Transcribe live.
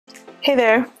Hey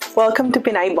there! Welcome to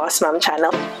Pinay Boss Mom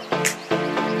channel.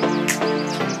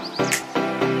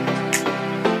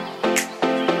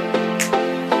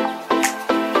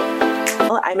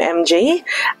 I'm MJ.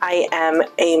 I am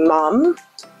a mom,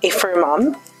 a fur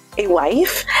mom, a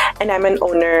wife, and I'm an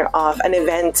owner of an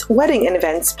wedding and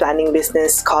events planning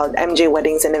business called MJ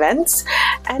Weddings and Events.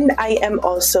 And I am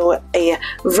also a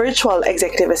virtual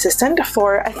executive assistant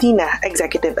for Athena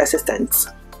Executive Assistants.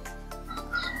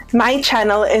 My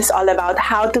channel is all about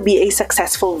how to be a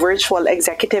successful virtual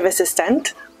executive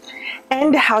assistant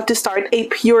and how to start a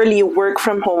purely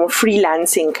work-from-home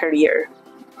freelancing career.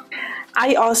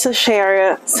 I also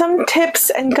share some tips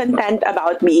and content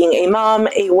about being a mom,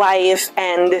 a wife,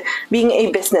 and being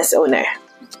a business owner.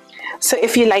 So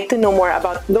if you'd like to know more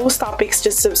about those topics,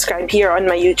 just subscribe here on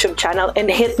my YouTube channel and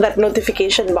hit that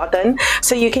notification button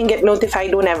so you can get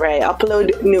notified whenever I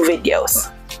upload new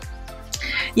videos.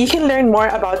 You can learn more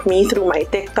about me through my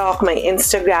TikTok, my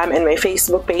Instagram, and my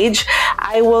Facebook page.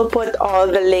 I will put all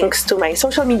the links to my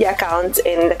social media accounts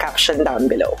in the caption down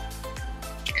below.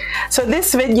 So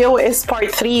this video is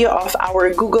part 3 of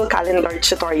our Google Calendar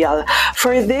tutorial.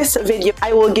 For this video,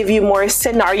 I will give you more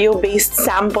scenario-based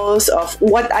samples of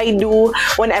what I do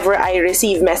whenever I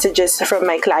receive messages from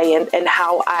my client and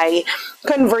how I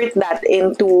convert that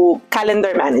into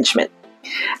calendar management.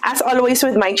 As always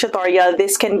with my tutorial,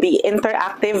 this can be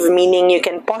interactive, meaning you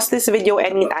can pause this video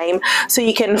anytime so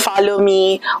you can follow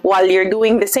me while you're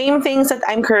doing the same things that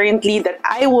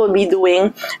I will be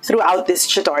doing throughout this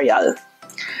tutorial.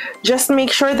 Just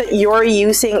make sure that you're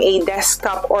using a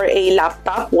desktop or a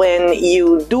laptop when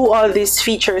you do all these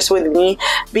features with me,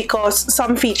 because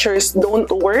some features don't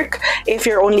work if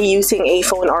you're only using a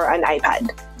phone or an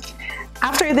iPad.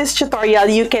 After this tutorial,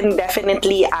 you can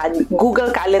definitely add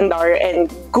Google Calendar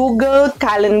and Google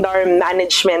Calendar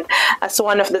Management as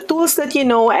one of the tools that you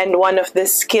know and one of the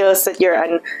skills that you're kind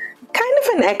of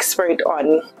an expert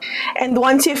on. And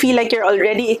once you feel like you're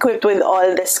already equipped with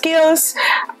all the skills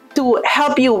to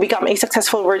help you become a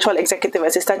successful virtual executive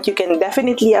assistant, you can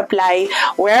definitely apply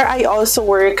where I also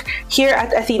work here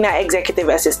at Athena Executive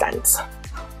Assistants.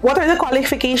 What are the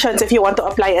qualifications if you want to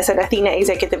apply as an Athena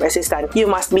Executive Assistant? You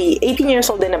must be 18 years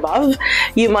old and above.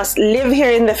 You must live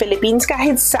here in the Philippines,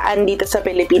 kahit saan dito sa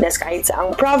Pilipinas, kahit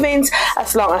saang province.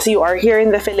 As long as you are here in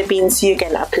the Philippines, you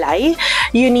can apply.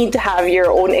 You need to have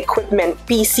your own equipment,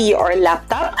 PC or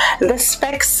laptop. The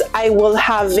specs, I will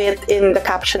have it in the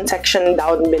caption section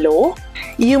down below.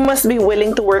 You must be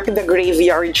willing to work the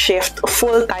graveyard shift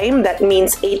full-time. That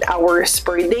means 8 hours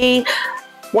per day,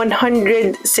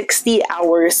 160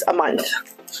 hours a month.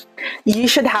 You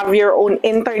should have your own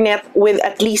internet with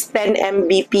at least 10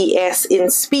 Mbps in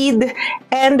speed,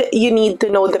 and you need to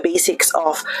know the basics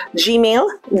of Gmail,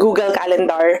 Google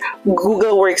Calendar,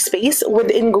 Google Workspace.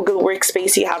 Within Google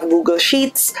Workspace, you have Google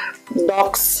Sheets,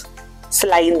 Docs,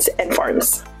 Slides, and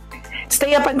Forms.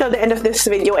 Stay up until the end of this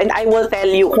video and I will tell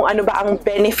you kung ano ba ang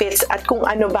benefits at kung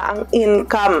ano ba ang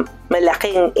income,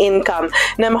 malaking income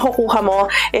na makukuha mo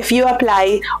if you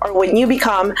apply or when you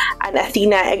become an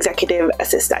Athena Executive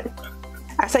Assistant.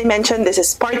 As I mentioned, this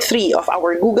is part 3 of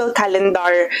our Google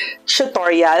Calendar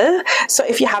tutorial. So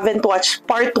if you haven't watched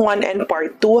part 1 and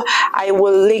part 2, I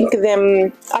will link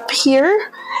them up here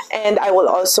and I will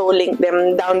also link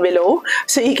them down below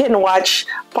so you can watch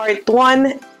part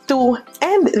 1, 2,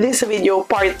 and this video,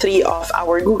 part 3 of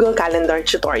our Google Calendar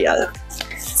tutorial.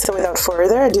 So without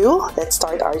further ado, let's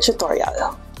start our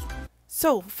tutorial.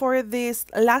 So for this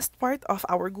last part of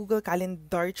our Google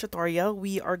Calendar tutorial,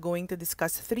 we are going to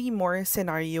discuss 3 more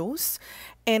scenarios.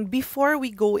 And before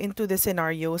we go into the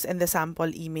scenarios and the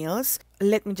sample emails,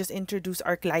 let me just introduce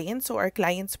our client. So our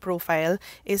client's profile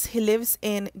is he lives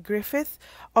in Griffith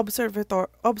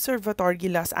Observatory,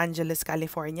 Los Angeles,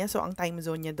 California. So ang time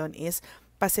zone niya doon is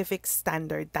Pacific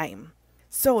Standard Time.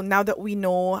 So now that we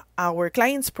know our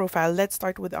client's profile, let's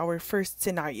start with our first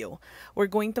scenario. We're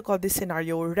going to call this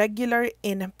scenario regular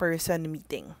in-person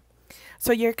meeting. So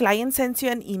your client sends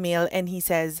you an email and he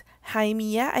says, "Hi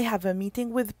Mia, I have a meeting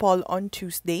with Paul on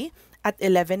Tuesday at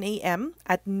 11 a.m.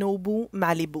 at Nobu,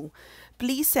 Malibu.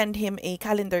 Please send him a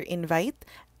calendar invite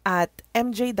at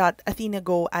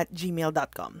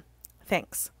mj.athenago@gmail.com.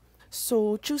 Thanks."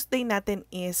 So, Tuesday natin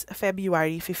is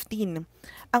February 15.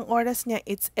 Ang oras niya,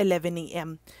 it's 11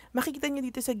 a.m. Makikita niyo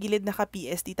dito sa gilid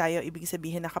naka-PST tayo, ibig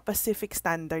sabihin naka-Pacific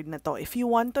Standard na to. If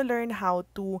you want to learn how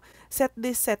to set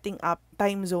this setting up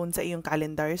time zone sa iyong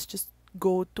calendars, just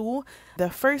go to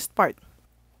the first part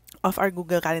of our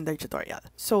Google Calendar tutorial.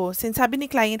 So, since sabi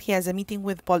ni client he has a meeting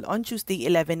with Paul on Tuesday,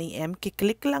 11 a.m.,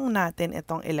 kiklik lang natin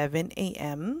itong 11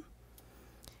 a.m.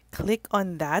 Click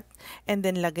on that, and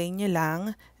then lagay nyo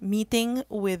lang, meeting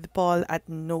with Paul at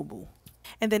Nobu.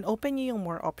 And then open nyo yung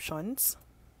more options.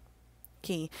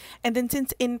 Okay. And then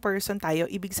since in-person tayo,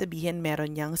 ibig sabihin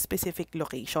meron niyang specific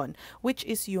location, which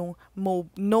is yung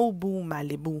Nobu,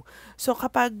 Malibu. So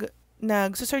kapag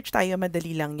nag-search tayo,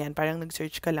 madali lang yan. Parang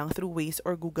nag-search ka lang through Waze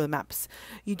or Google Maps.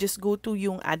 You just go to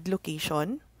yung add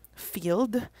location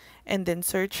field and then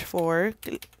search for,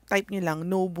 type nyo lang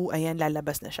Nobu, ayan,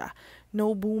 lalabas na siya.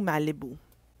 Nobu, Malibu.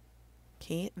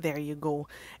 Okay, there you go.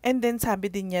 And then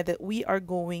sabi din niya that we are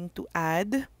going to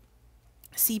add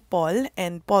si Paul,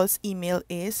 and Paul's email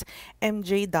is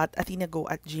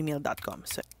mj.athinago@gmail.com.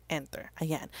 So, enter.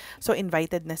 Ayan. So,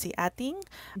 invited na si ating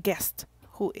guest,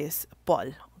 who is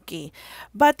Paul. Okay.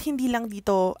 But, hindi lang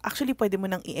dito, actually, pwede mo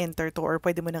nang i-enter to or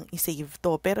pwede mo nang i-save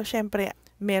to. Pero, syempre,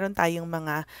 meron tayong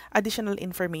mga additional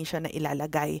information na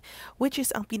ilalagay, which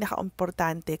is ang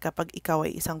pinaka-importante kapag ikaw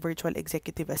ay isang virtual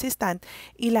executive assistant,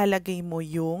 ilalagay mo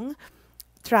yung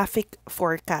traffic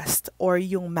forecast or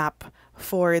yung map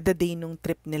for the day nung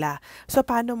trip nila. So,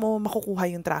 paano mo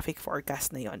makukuha yung traffic forecast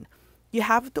na yon? You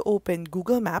have to open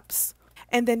Google Maps,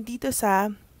 and then dito sa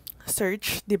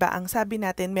search, di ba, ang sabi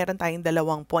natin, meron tayong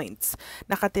 2 points.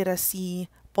 Nakatira si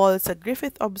Paul sa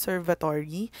Griffith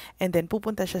Observatory, and then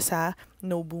pupunta siya sa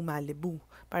Nobu, Malibu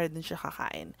para dun siya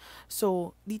kakain.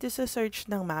 So, dito sa search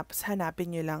ng maps,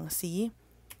 hanapin nyo lang si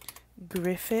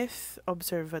Griffith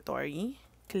Observatory.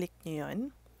 Click nyo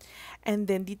yun. And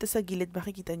then, dito sa gilid,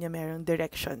 makikita nyo merong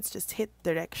directions. Just hit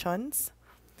directions.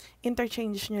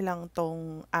 Interchange nyo lang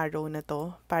tong arrow na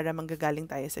to para manggagaling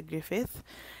tayo sa Griffith.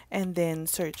 And then,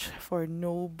 search for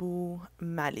Nobu,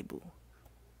 Malibu.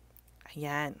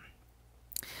 Ayan.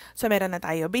 So, meron na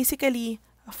tayo. Basically,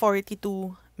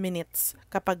 42 minutes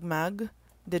kapag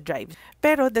the drive.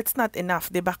 Pero that's not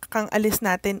enough, 'di ba? Kang alis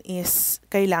natin is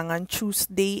kailangan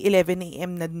Tuesday 11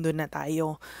 AM na doon na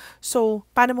tayo. So,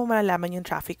 paano mo malalaman yung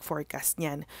traffic forecast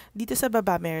niyan? Dito sa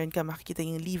baba meron ka makikita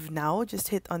yung leave now, just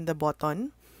hit on the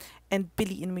button and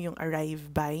piliin mo yung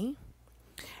arrive by.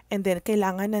 And then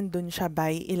kailangan nandun siya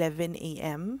by 11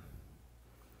 AM.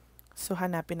 So,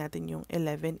 hanapin natin yung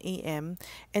 11 AM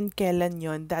and kailan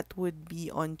yon? That would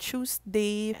be on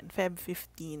Tuesday, Feb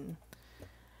 15.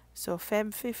 So,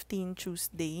 Feb 15,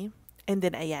 Tuesday. And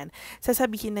then, ayan.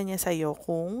 Sasabihin na niya sa'yo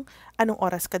kung anong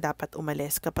oras ka dapat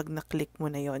umalis kapag na-click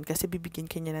mo na yon. Kasi bibigyan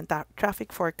ka niya ng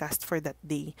traffic forecast for that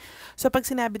day. So, pag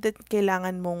sinabi that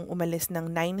kailangan mong umalis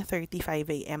ng 9:35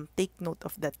 AM, take note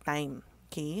of that time.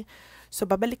 Okay? So,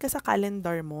 babalik ka sa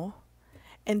calendar mo.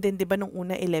 And then, di ba nung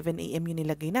una 11 AM yung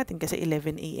nilagay natin kasi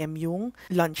 11 AM yung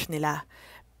lunch nila.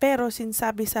 Pero,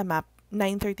 sinsabi sa map,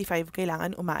 9:35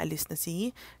 kailangan umaalis na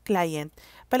si client.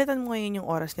 Palitan mo ngayon yung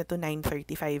oras niya to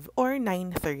 9:35 or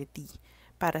 9:30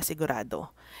 para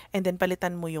sigurado. And then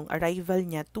palitan mo yung arrival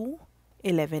niya to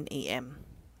 11 AM.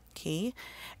 Okay?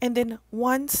 And then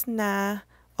once na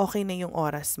okay na yung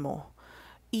oras mo,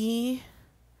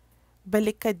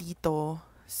 balik ka dito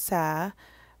sa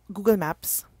Google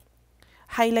Maps,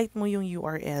 highlight mo yung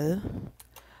URL,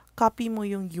 copy mo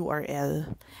yung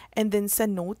URL, and then sa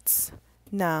notes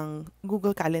ng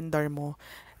Google Calendar mo,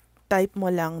 type mo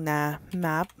lang na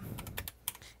map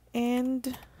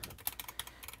and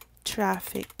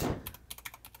traffic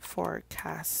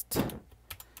forecast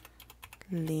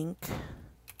link.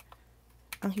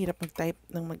 Ang hirap mag-type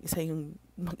ng mag-isang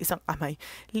kamay.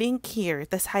 Link here.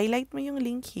 Tapos highlight mo yung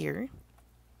link here.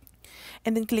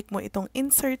 And then click mo itong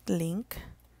insert link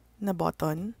na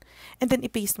button. And then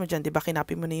i-paste mo dyan. Diba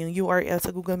kinopy mo na yung URL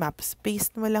sa Google Maps.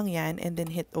 Paste mo lang yan and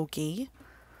then hit OK.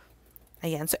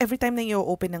 Ayan. So, every time na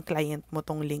i-open ng client mo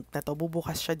tong link na to,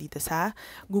 bubukas siya dito sa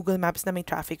Google Maps na may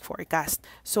traffic forecast.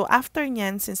 So, after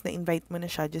nyan, since na-invite mo na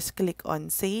siya, just click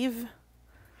on save.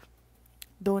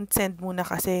 Don't send muna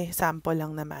kasi sample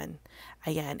lang naman.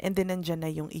 Ayan. And then, nandyan na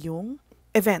yung iyong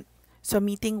event. So,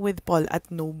 meeting with Paul at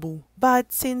Nobu.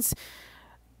 But, since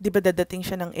di ba dadating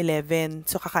siya ng 11,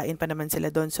 so kakain pa naman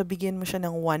sila doon. So, bigyan mo siya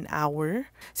ng 1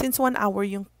 hour. Since 1 hour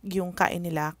yung kain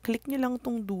nila, click nyo lang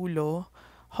tong dulo,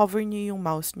 hover nyo yung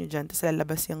mouse nyo dyan, tapos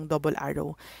lalabas yung double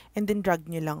arrow, and then drag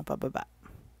nyo lang pababa.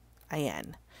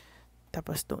 Ayan.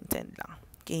 Tapos don't send lang.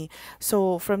 Okay.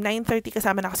 So, from 9:30,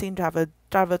 kasama na kasi yung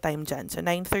travel time dyan. So,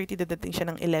 9:30 dadating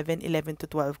siya ng 11, 11 to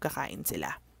 12 kakain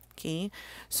sila. Okay.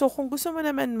 So, kung gusto mo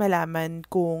naman malaman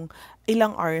kung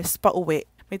ilang hours pa uwi,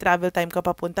 may travel time ka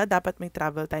papunta, dapat may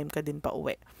travel time ka din pa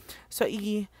uwi. So,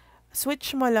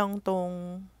 i-switch mo lang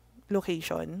tong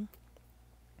location.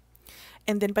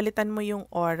 And then, palitan mo yung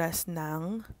oras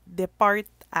ng depart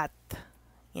at.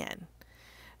 Yan.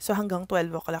 So, hanggang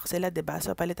 12 o'clock sila, 'di ba?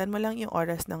 So, palitan mo lang yung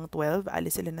oras ng 12,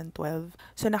 alis sila ng 12.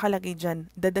 So, nakalagay dyan,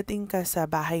 dadating ka sa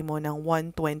bahay mo ng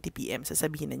 1:20 p.m.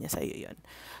 Sasabihin na niya sa'yo yun.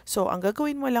 So, ang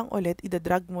gagawin mo lang ulit,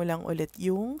 idadrag mo lang ulit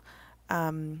yung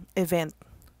event.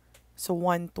 So,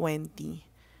 1:20.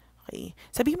 Okay.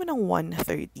 Sabihin mo ng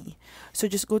 1:30. So,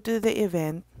 just go to the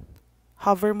event,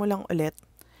 hover mo lang ulit,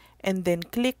 and then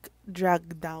click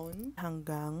drag down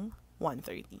hanggang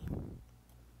 1:30.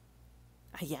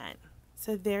 Ayan.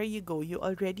 So, there you go. You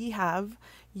already have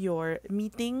your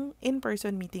meeting,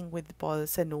 in-person meeting with Paul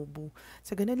sa Nobu.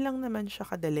 So, ganun lang naman siya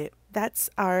kadali. That's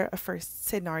our first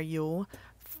scenario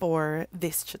for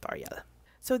this tutorial.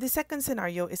 So, the second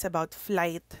scenario is about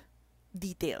flight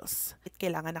details.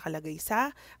 Kailangan nakalagay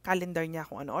sa calendar niya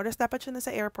kung ano oras dapat siya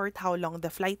nasa airport, how long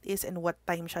the flight is, and what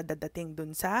time siya dadating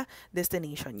dun sa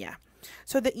destination niya.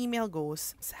 So the email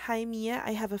goes, "Hi Mia,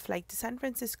 I have a flight to San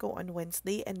Francisco on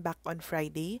Wednesday and back on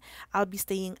Friday. I'll be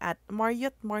staying at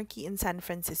Marriott Marquis in San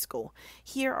Francisco.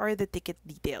 Here are the ticket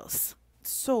details."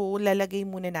 So, lalagay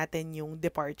muna natin yung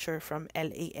departure from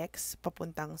LAX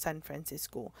papuntang San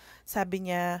Francisco. Sabi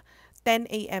niya, 10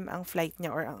 a.m. ang flight niya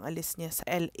or ang alis niya sa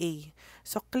LA.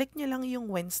 So, click niyo lang yung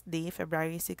Wednesday,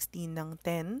 February 16 ng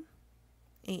 10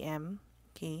 a.m.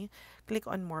 Okay. Click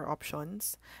on more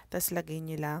options. Tapos, lagay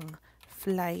niyo lang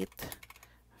flight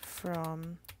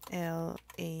from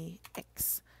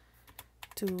LAX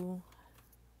to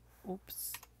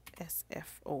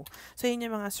SFO. So, yun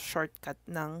yung mga shortcut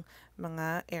ng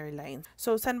mga airline.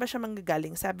 So, saan ba siya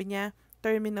manggagaling? Sabi niya,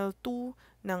 Terminal 2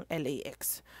 ng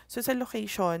LAX. So, sa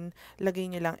location, lagay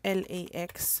niyo lang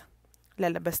LAX.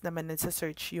 Lalabas naman sa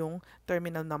search yung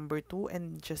terminal number 2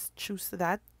 and just choose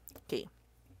that. Okay.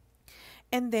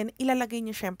 And then, ilalagay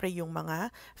niyo syempre yung mga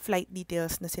flight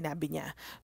details na sinabi niya.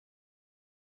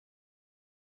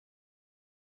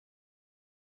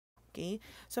 Okay?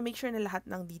 So, make sure na lahat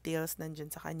ng details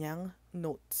nandyan sa kanyang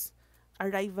notes.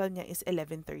 Arrival niya is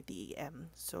 11:30 a.m.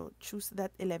 So, choose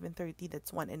that 11:30. That's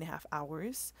 1.5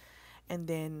 hours. And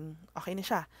then, okay na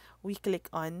siya. We click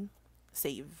on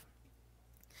save.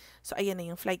 So, ayan na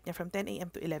yung flight niya from 10 a.m.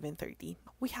 to 11:30.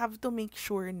 We have to make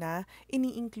sure na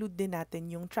ini-include din natin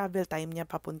yung travel time niya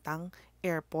papuntang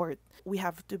airport. We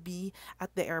have to be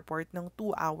at the airport ng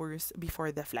 2 hours before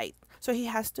the flight. So, he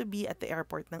has to be at the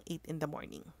airport ng 8 in the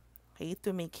morning. Okay, to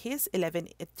make his 10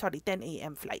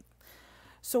 a.m. flight.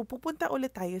 So, pupunta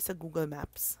ulit tayo sa Google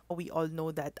Maps. We all know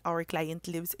that our client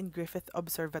lives in Griffith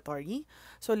Observatory.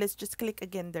 So, let's just click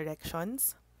again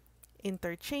directions,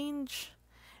 interchange,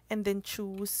 and then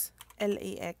choose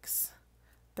LAX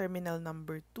terminal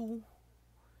number 2.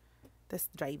 Tapos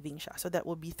driving siya. So, that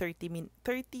will be 32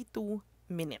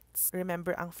 minutes.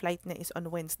 Remember, ang flight na is on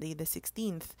Wednesday the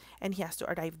 16th and he has to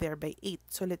arrive there by 8.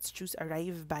 So, let's choose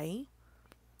arrive by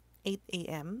 8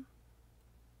 a.m.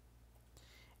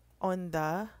 on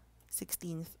the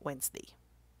 16th Wednesday.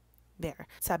 There.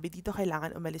 Sabi dito,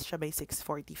 kailangan umalis siya by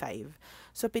 6:45.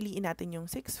 So, piliin natin yung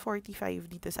 6:45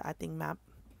 dito sa ating map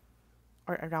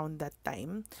or around that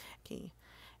time. Okay.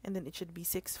 And then, it should be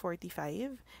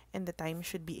 6:45 and the time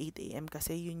should be 8 a.m.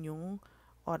 kasi yun yung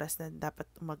oras na dapat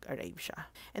mag-arrive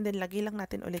siya. And then, lagay lang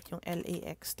natin ulit yung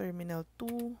LAX Terminal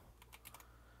 2.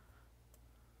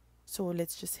 So,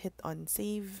 let's just hit on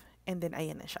save. And then,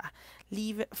 ayan na siya.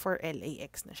 Leave for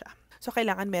LAX na siya. So,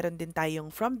 kailangan meron din tayong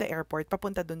from the airport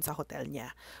papunta dun sa hotel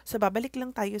niya. So, babalik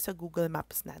lang tayo sa Google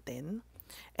Maps natin.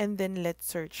 And then, let's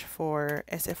search for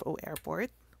SFO Airport.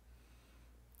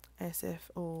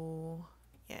 SFO.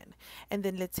 Yan. And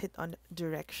then, let's hit on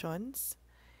directions.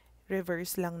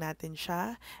 Reverse lang natin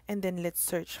siya. And then, let's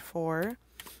search for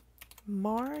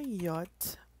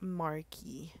Marriott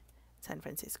Marquis, San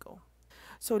Francisco.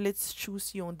 So, let's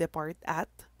choose yung depart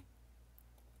at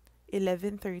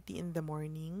 11:30 in the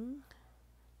morning.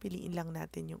 Piliin lang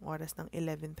natin yung oras ng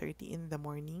 11:30 in the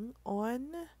morning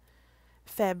on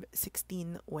Feb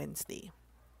 16 Wednesday.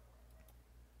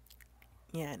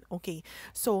 Yan. Okay.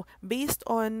 So, based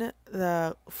on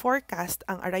the forecast,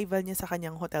 ang arrival niya sa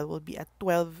kanyang hotel will be at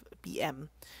 12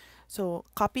 p.m. So,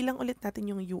 copy lang ulit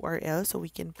natin yung URL so we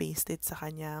can paste it sa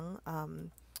kanyang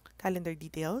calendar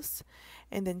details.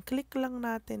 And then, click lang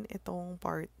natin itong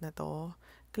part na to.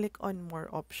 Click on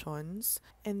more options.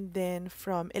 And then,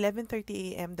 from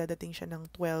 11:30 a.m., dadating siya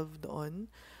ng 12 doon.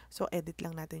 So, edit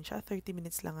lang natin siya. 30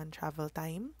 minutes lang ang travel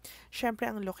time. Syempre,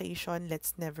 ang location,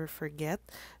 let's never forget.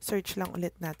 Search lang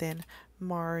ulit natin,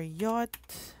 Marriott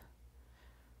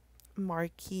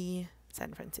Marquis,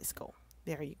 San Francisco.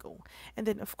 There you go. And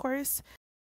then, of course,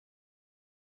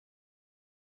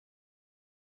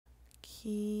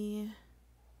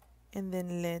 and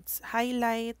then let's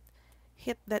highlight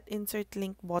hit that insert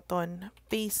link button,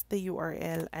 paste the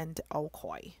URL, and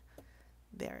okay.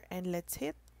 There. And let's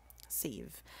hit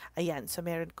save. Ayan, so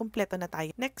meron, kompleto na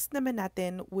tayo. Next naman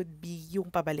natin would be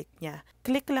yung pabalik niya.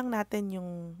 Click lang natin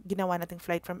yung ginawa nating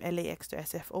flight from LAX to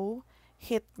SFO.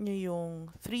 Hit nyo yung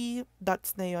 3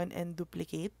 dots na yon and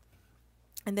duplicate.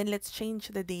 And then let's change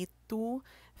the date to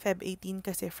Feb 18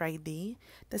 kasi Friday.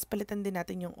 Tapos palitan din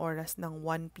natin yung oras ng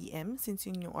 1 p.m. since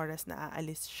yun yung oras na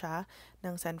aalis siya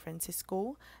ng San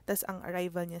Francisco. Tapos ang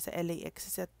arrival niya sa LAX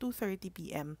is at 2:30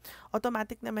 p.m.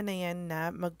 Automatic naman na yan na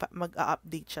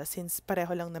mag-update siya since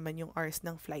pareho lang naman yung hours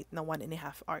ng flight na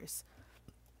 1.5 hours.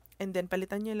 And then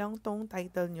palitan nyo lang tong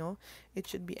title nyo. It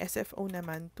should be SFO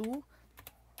naman to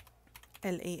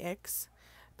LAX.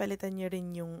 Palitan nyo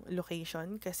rin yung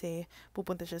location kasi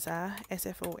pupunta siya sa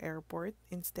SFO airport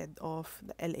instead of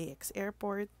the LAX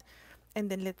airport. And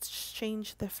then let's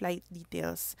change the flight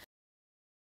details.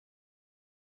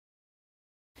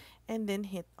 And then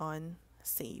hit on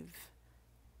save.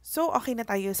 So, okay na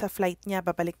tayo sa flight niya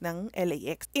babalik ng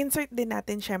LAX. Insert din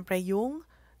natin syempre yung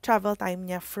travel time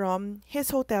niya from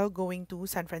his hotel going to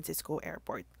San Francisco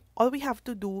airport. All we have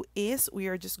to do is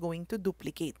we are just going to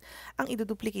duplicate. Ang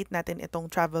iduduplicate natin itong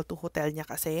travel to hotel niya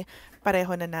kasi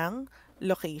pareho na ng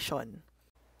location.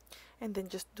 And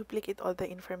then just duplicate all the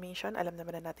information. Alam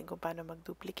naman na natin kung paano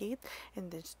mag-duplicate.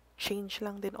 And then change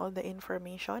lang din all the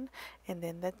information. And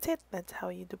then that's it. That's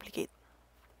how you duplicate.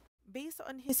 Based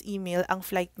on his email, ang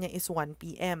flight niya is 1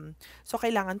 p.m. So,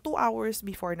 kailangan 2 hours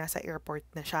before nasa airport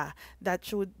na siya. That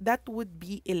would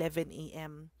be 11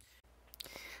 a.m.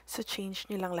 So, change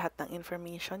nyo lang lahat ng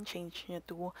information. Change nyo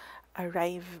to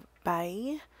arrive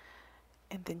by.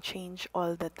 And then, change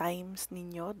all the times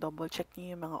ninyo. Double check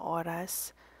nyo yung mga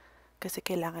oras. Kasi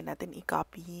kailangan natin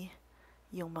i-copy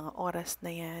yung mga oras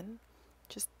na yan.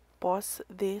 Just pause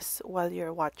this while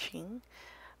you're watching.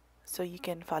 So, you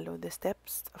can follow the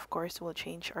steps. Of course, we'll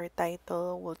change our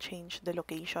title. We'll change the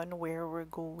location where we're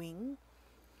going.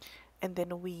 And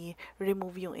then we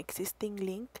remove yung existing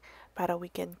link para we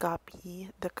can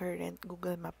copy the current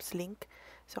Google Maps link.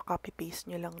 So, copy-paste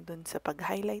nyo lang dun sa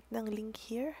pag-highlight ng link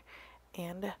here.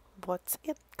 And what's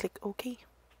it? Click OK.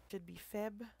 Should be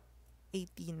Feb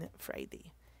 18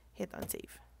 Friday. Hit on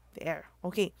save. There.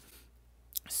 Okay.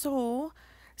 So,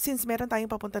 since meron tayong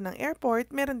papunta ng airport,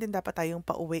 meron din dapat tayong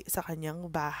pauwi sa kanyang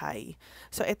bahay.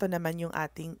 So, ito naman yung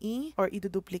ating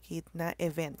iduduplicate na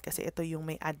event kasi ito yung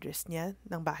may address niya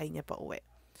ng bahay niya pauwi.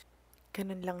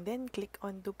 Ganun lang din, click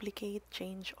on duplicate,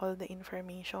 change all the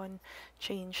information,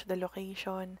 change the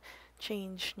location,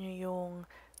 change nyo yung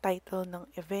title ng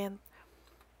event,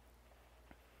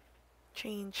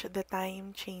 change the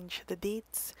time, change the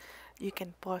dates. You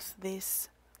can pause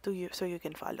this so you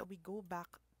can follow. We go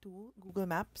back to Google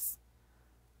Maps.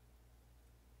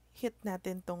 Hit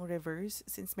natin tong reverse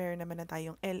since meron naman na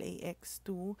tayong LAX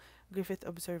to Griffith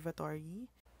Observatory.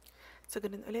 So,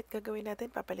 ganun ulit gagawin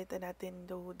natin. Papalitan natin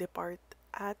do depart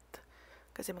at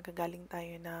kasi magagaling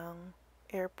tayo ng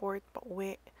airport,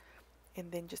 pauwi. And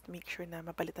then, just make sure na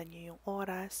mapalitan nyo yung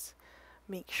oras.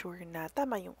 Make sure na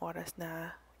tama yung oras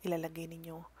na ilalagay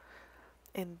ninyo.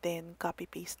 And then,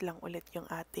 copy-paste lang ulit yung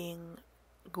ating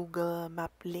Google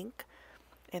Map link.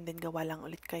 And then, gawa lang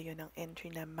ulit kayo ng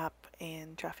entry na map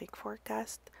and traffic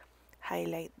forecast.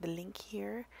 Highlight the link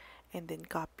here. And then,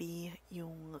 copy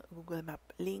yung Google Map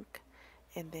link.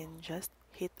 And then, just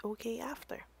hit OK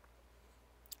after.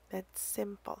 That's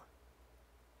simple.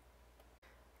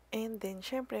 And then,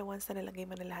 syempre, once na nalagay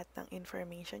mo na lahat ng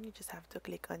information, you just have to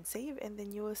click on save. And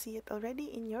then, you will see it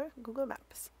already in your Google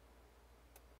Maps.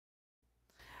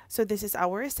 So, this is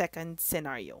our second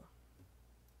scenario.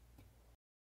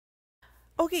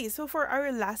 Okay, so for our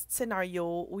last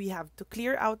scenario, we have to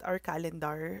clear out our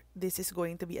calendar. This is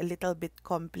going to be a little bit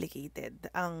complicated.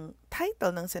 Ang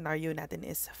title ng scenario natin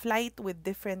is Flight with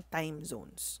Different Time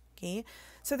Zones. Okay,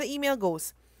 so the email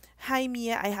goes, Hi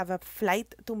Mia, I have a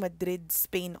flight to Madrid,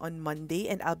 Spain on Monday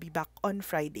and I'll be back on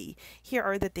Friday. Here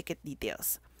are the ticket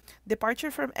details. Departure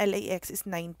from LAX is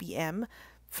 9 p.m.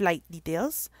 Flight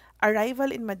details. Arrival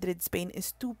in Madrid, Spain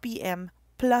is 2 p.m.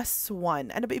 +1.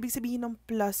 Ano ba ibig sabihin ng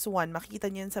 +1? Makikita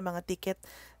niyo yan sa mga ticket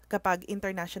kapag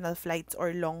international flights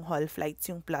or long-haul flights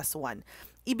yung +1.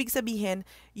 Ibig sabihin,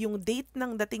 yung date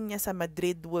ng dating niya sa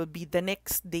Madrid will be the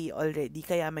next day already,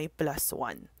 kaya may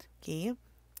 +1. Okay?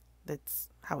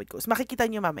 That's how it goes. Makikita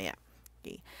niyo mamaya.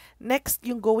 Okay. Next,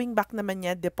 yung going back naman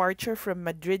niya, departure from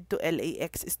Madrid to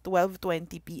LAX is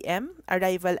 12:20 p.m.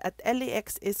 Arrival at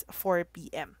LAX is 4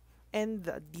 p.m. And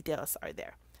the details are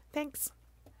there. Thanks.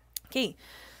 Okay,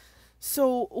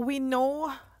 so we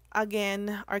know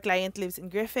Again, our client lives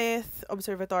in Griffith.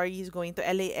 Observatory is going to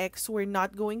LAX. We're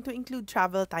not going to include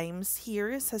travel times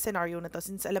here sa scenario na to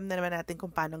since alam na naman natin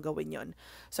kung paano gawin yon.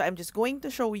 So I'm just going to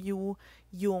show you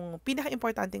yung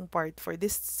pinaka-importanting part for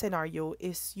this scenario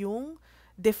is yung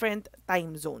different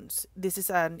time zones. This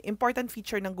is an important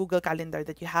feature ng Google Calendar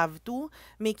that you have to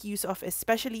make use of,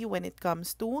 especially when it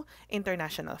comes to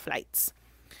international flights.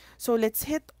 So let's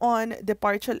hit on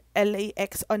departure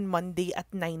LAX on Monday at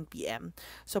 9 p.m.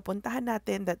 So puntahan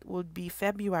natin, that would be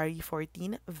February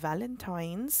 14,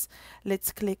 Valentine's.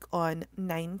 Let's click on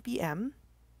 9 p.m.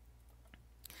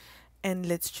 and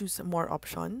let's choose more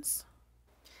options.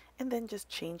 And then just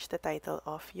change the title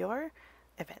of your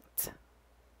event.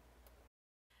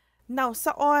 Now,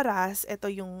 sa oras, ito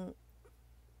yung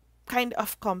kind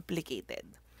of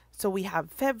complicated. So we have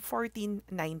Feb 14,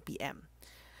 9 p.m.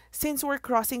 Since we're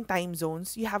crossing time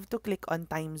zones, you have to click on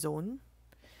time zone.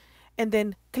 And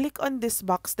then click on this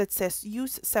box that says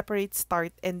use separate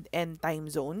start and end time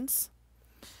zones.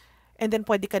 And then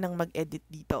pwede ka nang mag-edit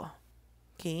dito.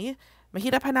 Okay?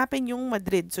 Mahirap hanapin yung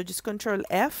Madrid. So just Control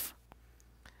F.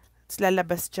 It's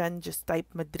lalabas dyan. Just type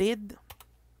Madrid.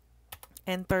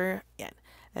 Enter. Yan.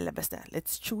 Lalabas na.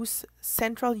 Let's choose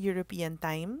Central European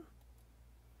Time.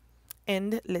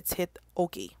 And let's hit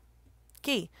OK.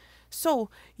 Okay.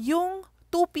 So, yung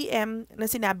 2 p.m. na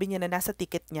sinabi niya na nasa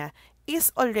ticket niya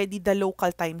is already the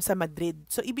local time sa Madrid.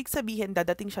 So, ibig sabihin,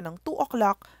 dadating siya ng 2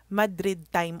 o'clock, Madrid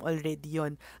time already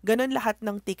yon. Ganon lahat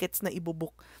ng tickets na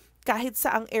ibubook. Kahit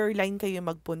sa ang airline kayo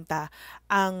magpunta,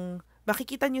 ang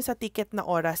makikita nyo sa ticket na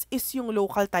oras is yung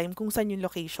local time kung saan yung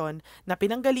location na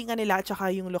pinanggalingan nila at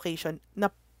saka yung location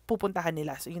na pupuntahan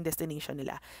nila, so yung destination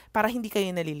nila, para hindi kayo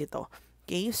nalilito.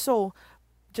 Okay, so,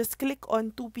 just click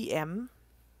on 2 p.m.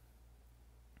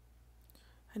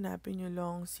 Hanapin nyo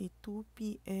lang si 2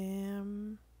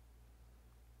 p.m.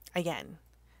 Ayan.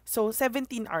 So, 17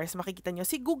 hours, makikita nyo.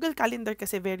 Si Google Calendar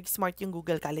kasi very smart yung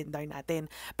Google Calendar natin.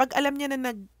 Pag alam niya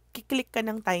na nag-click ka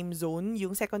ng time zone,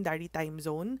 yung secondary time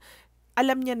zone,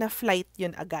 alam niya na flight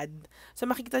yun agad. So,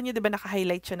 makikita nyo, di ba,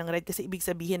 naka-highlight siya ng red kasi ibig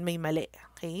sabihin may mali.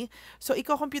 Okay? So,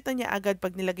 iko-compute niya agad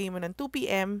pag nilagay mo ng 2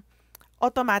 p.m.,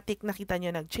 automatic nakita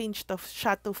nyo nag-change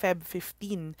siya to Feb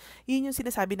 15. Yun yung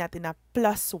sinasabi natin na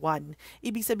 +1.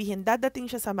 Ibig sabihin, dadating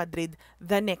siya sa Madrid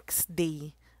the next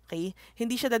day. Okay?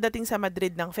 Hindi siya dadating sa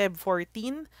Madrid ng Feb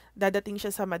 14, dadating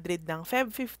siya sa Madrid ng Feb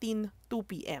 15, 2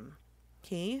 p.m.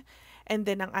 Okay? And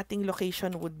then, ang ating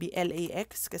location would be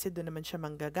LAX kasi doon naman siya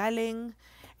manggagaling.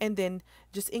 And then,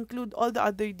 just include all the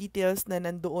other details na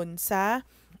nandoon sa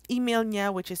email niya,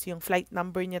 which is yung flight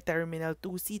number niya, Terminal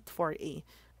 2, Seat 4A.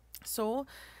 So,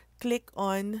 click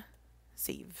on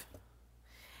Save.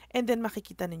 And then,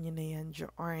 makikita ninyo na yan,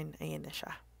 Jorn. Ayan na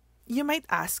siya. You might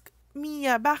ask,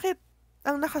 Mia, bakit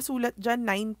ang nakasulat dyan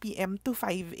 9 p.m. to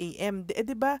 5 a.m.?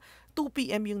 Diba 2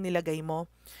 p.m. yung nilagay mo?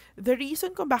 The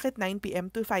reason kung bakit 9 p.m.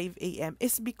 to 5 a.m.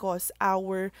 is because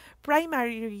our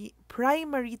primary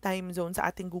time zone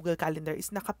sa ating Google Calendar is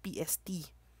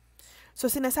naka-PST. So,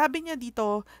 sinasabi niya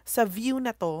dito sa view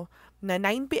na to na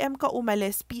 9 p.m. ka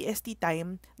umalis PST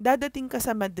time, dadating ka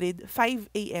sa Madrid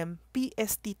 5 a.m.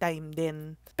 PST time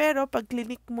din. Pero pag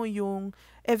click mo yung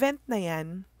event na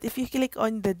yan, if you click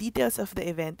on the details of the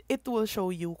event, it will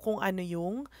show you kung ano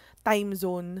yung time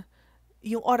zone,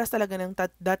 yung oras talaga ng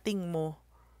dating mo,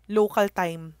 local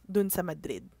time dun sa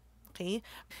Madrid. Okay?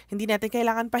 Hindi natin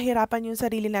kailangan pahirapan yung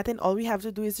sarili natin. All we have to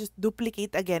do is just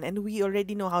duplicate again, and we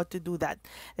already know how to do that.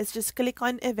 Let's just click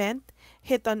on event,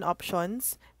 hit on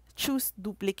options, choose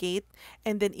duplicate,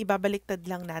 and then ibabaliktad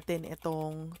lang natin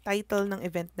itong title ng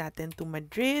event natin to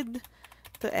Madrid,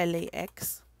 to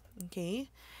LAX.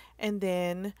 Okay? And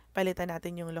then, palitan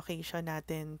natin yung location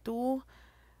natin to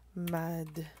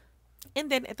And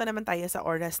then, ito naman tayo sa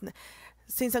oras na,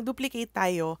 since nag-duplicate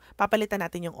tayo, papalitan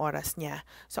natin yung oras niya.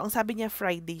 So, ang sabi niya,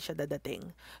 Friday siya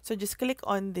dadating. So, just click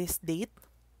on this date.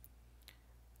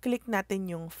 Click natin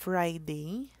yung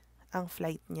Friday, ang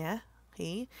flight niya.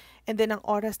 Okay? And then, ang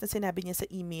oras na sinabi niya sa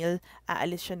email,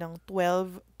 aalis siya ng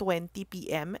 12:20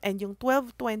 p.m. And yung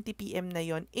 12:20 p.m. na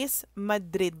yon is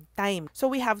Madrid time. So,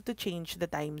 we have to change the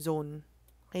time zone.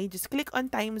 Okay? Just click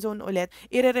on time zone ulit.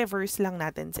 I-reverse lang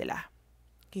natin sila.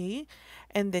 Okay?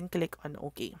 And then, click on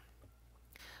OK.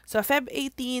 So, Feb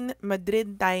 18,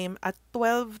 Madrid time at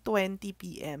 12:20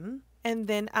 p.m. And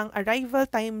then, ang arrival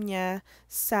time niya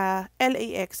sa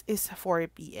LAX is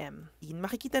 4 p.m.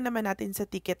 Makikita naman natin sa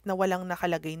ticket na walang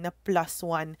nakalagay na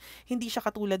 +1. Hindi siya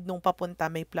katulad nung papunta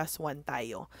may +1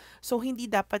 tayo. So, hindi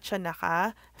dapat siya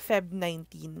naka Feb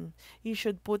 19. You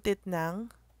should put it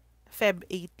ng Feb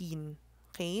 18.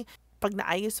 Okay? Pag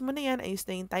naayos mo na yan, ayos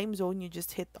na yung time zone, you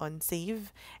just hit on save,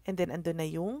 and then andun na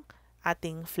yung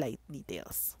ating flight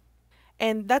details.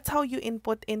 And that's how you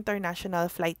input international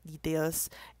flight details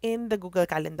in the Google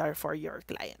Calendar for your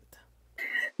client.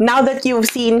 Now that you've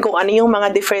seen kung ano yung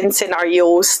mga different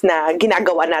scenarios na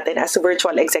ginagawa natin as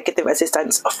virtual executive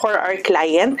assistants for our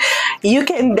client, you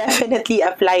can definitely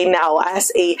apply now as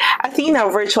a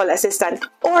Athena virtual assistant.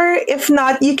 Or if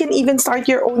not, you can even start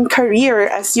your own career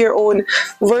as your own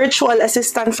virtual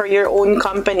assistant for your own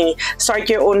company. Start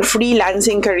your own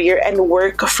freelancing career and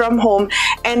work from home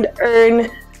and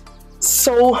earn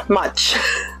so much.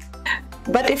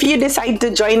 But if you decide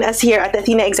to join us here at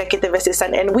Athena Executive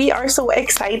Assistant, and we are so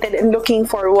excited and looking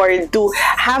forward to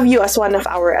have you as one of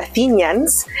our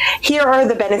Athenians, here are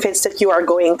the benefits that you are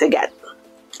going to get.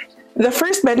 The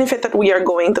first benefit that we are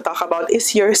going to talk about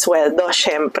is your sweldo.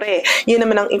 Syempre, yun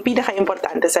naman ang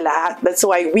pinaka-importante sa lahat. That's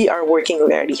why we are working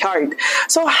very hard.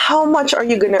 So how much are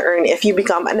you gonna earn if you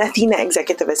become an Athena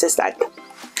Executive Assistant?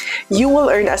 You will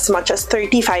earn as much as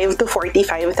 35 to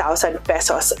 45,000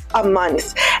 pesos a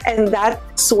month, and that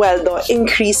sweldo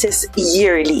increases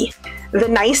yearly. The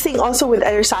nice thing also with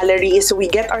our salary is we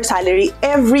get our salary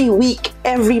every week,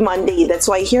 every Monday. That's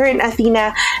why here in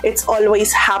Athena, it's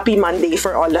always Happy Monday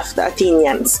for all of the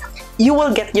Athenians. You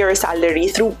will get your salary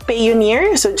through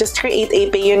Payoneer. So just create a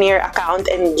Payoneer account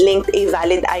and link a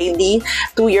valid ID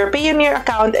to your Payoneer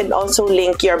account, and also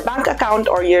link your bank account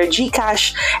or your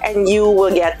GCash, and you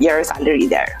will get your salary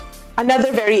there.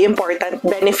 Another very important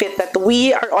benefit that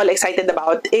we are all excited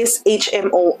about is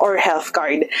HMO or health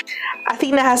card.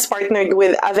 Athena has partnered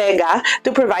with Avega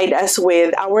to provide us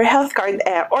with our health card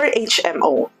or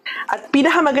HMO. At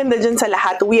pinakamaganda dyan sa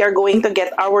lahat, we are going to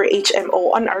get our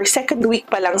HMO on our second week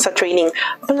pa lang sa training,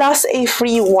 plus a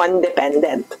free one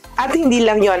dependent. At hindi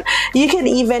lang yon, you can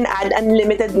even add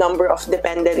unlimited number of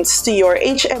dependents to your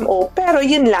HMO, pero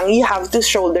yun lang, you have to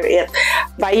shoulder it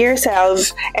by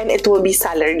yourself and it will be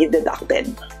salary deducted.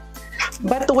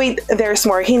 But wait, there's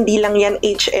more. Hindi lang yan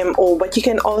HMO, but you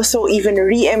can also even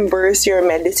reimburse your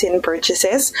medicine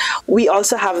purchases. We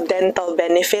also have dental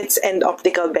benefits and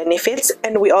optical benefits,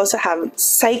 and we also have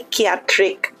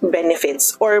psychiatric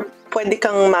benefits, or pwede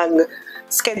kang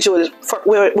schedule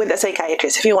with a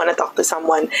psychiatrist if you want to talk to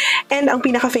someone. And ang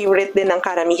pinaka-favorite din ng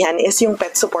karamihan is yung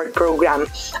pet support program.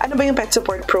 Ano ba yung pet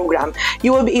support program?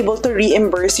 You will be able to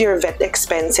reimburse your vet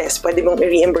expenses. Pwede mong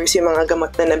i-reimburse yung mga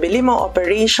gamot na nabili mo,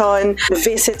 operation,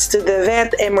 visits to the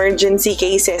vet, emergency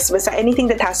cases, basta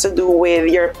anything that has to do with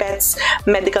your pet's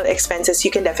medical expenses,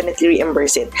 you can definitely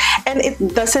reimburse it. And it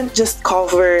doesn't just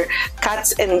cover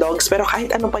cats and dogs, pero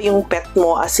kahit ano pa yung pet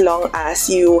mo, as long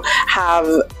as you have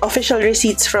official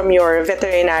receipts from your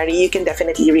veterinary, you can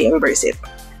definitely reimburse it.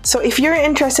 So if you're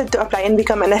interested to apply and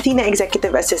become an Athena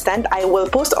Executive Assistant, I will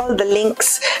post all the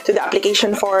links to the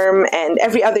application form and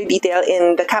every other detail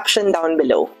in the caption down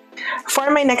below. For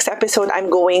my next episode, I'm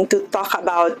going to talk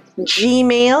about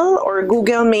Gmail or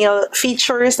Google Mail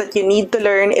features that you need to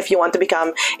learn if you want to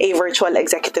become a virtual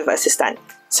executive assistant.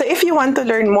 So if you want to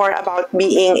learn more about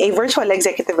being a virtual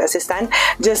executive assistant,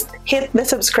 just hit the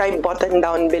subscribe button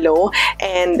down below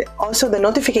and also the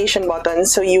notification button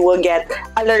so you will get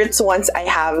alerts once I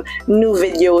have new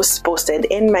videos posted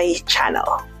in my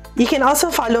channel. You can also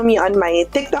follow me on my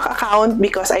TikTok account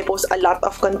because I post a lot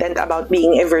of content about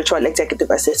being a virtual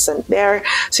executive assistant there.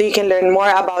 So you can learn more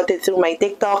about it through my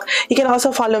TikTok. You can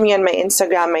also follow me on my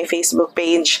Instagram, my Facebook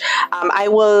page. I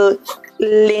will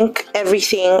link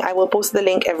everything. I will post the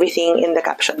link everything in the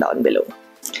caption down below.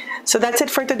 So that's it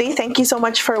for today. Thank you so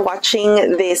much for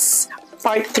watching this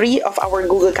part 3 of our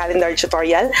Google Calendar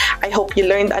tutorial. I hope you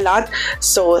learned a lot.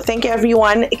 So thank you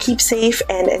everyone. Keep safe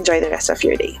and enjoy the rest of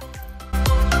your day.